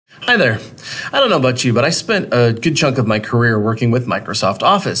Hi there. I don't know about you, but I spent a good chunk of my career working with Microsoft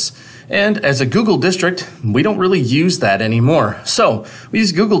Office. And as a Google district, we don't really use that anymore. So we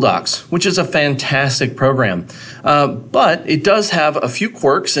use Google Docs, which is a fantastic program. But it does have a few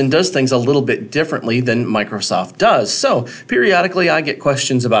quirks and does things a little bit differently than Microsoft does. So periodically I get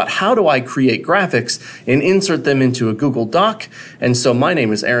questions about how do I create graphics and insert them into a Google Doc. And so my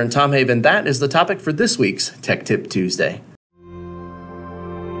name is Aaron Tomhaven. That is the topic for this week's Tech Tip Tuesday.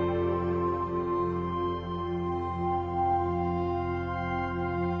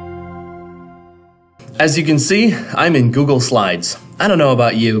 As you can see, I'm in Google Slides. I don't know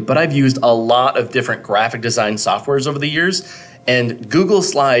about you, but I've used a lot of different graphic design softwares over the years, and Google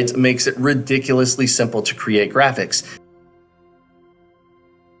Slides makes it ridiculously simple to create graphics.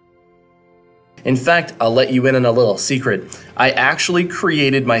 In fact, I'll let you in on a little secret. I actually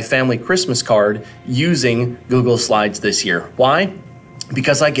created my family Christmas card using Google Slides this year. Why?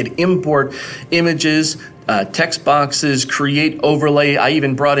 Because I could import images, text boxes, create overlay. I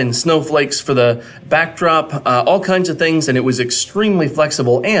even brought in snowflakes for the backdrop, all kinds of things, and it was extremely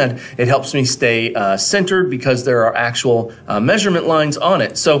flexible, and it helps me stay centered because there are actual measurement lines on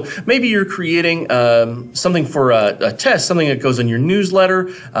it. So maybe you're creating something for a test, something that goes in your newsletter.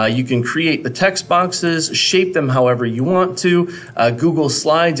 You can create the text boxes, shape them however you want to. Google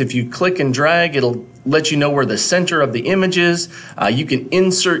Slides, if you click and drag, it'll let you know where the center of the image is. You can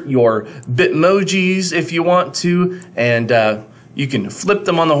insert your Bitmojis if you want to, and you can flip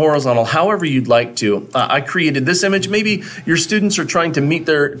them on the horizontal however you'd like to. I created this image. Maybe your students are trying to meet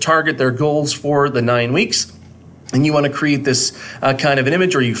their goals for the 9 weeks, and you want to create this kind of an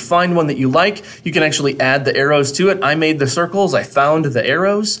image, or you find one that you like. You can actually add the arrows to it. I made the circles. I found the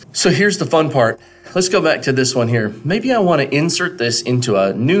arrows. So here's the fun part. Let's go back to this one here. Maybe I want to insert this into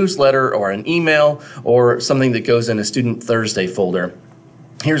a newsletter or an email or something that goes in a Student Thursday folder.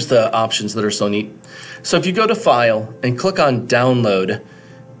 Here's the options that are so neat. So if you go to File and click on Download,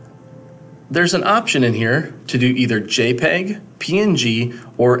 there's an option in here to do either JPEG, PNG,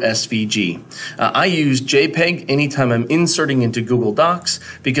 or SVG. I use JPEG anytime I'm inserting into Google Docs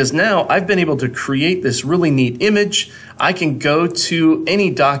because now I've been able to create this really neat image. I can go to any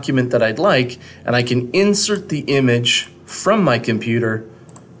document that I'd like and I can insert the image from my computer,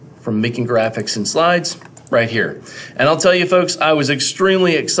 from making graphics and slides, right here. And I'll tell you folks, I was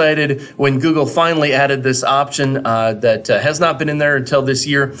extremely excited when Google finally added this option that has not been in there until this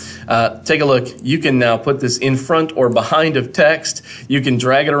year. Take a look. You can now put this in front or behind of text. You can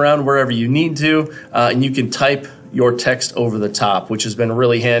drag it around wherever you need to, and you can type your text over the top, which has been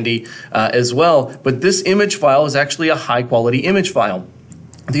really handy as well. But this image file is actually a high quality image file.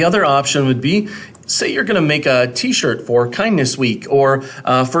 The other option would be, say you're going to make a t-shirt for Kindness Week or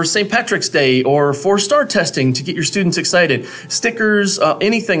for St. Patrick's Day or for STAR testing to get your students excited, stickers,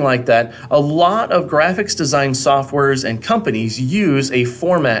 anything like that. A lot of graphics design softwares and companies use a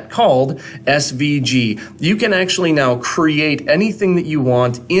format called SVG. You can actually now create anything that you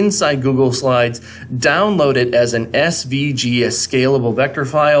want inside Google Slides, download it as an SVG, a scalable vector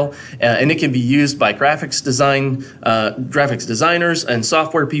file, and it can be used by graphics designers and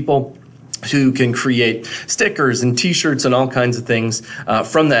software people who can create stickers and t-shirts and all kinds of things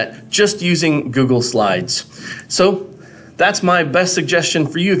from that just using Google Slides. So that's my best suggestion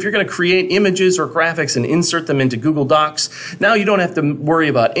for you. If you're going to create images or graphics and insert them into Google Docs, now you don't have to worry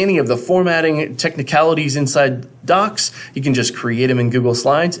about any of the formatting technicalities inside Docs. You can just create them in Google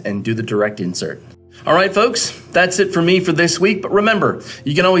Slides and do the direct insert. All right, folks, that's it for me for this week. But remember,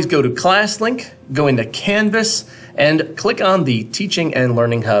 you can always go to ClassLink, go into Canvas, and click on the Teaching and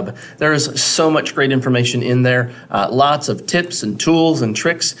Learning Hub. There is so much great information in there, lots of tips and tools and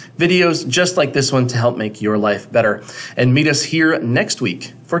tricks, videos just like this one to help make your life better. And meet us here next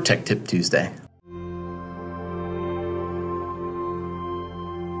week for Tech Tip Tuesday.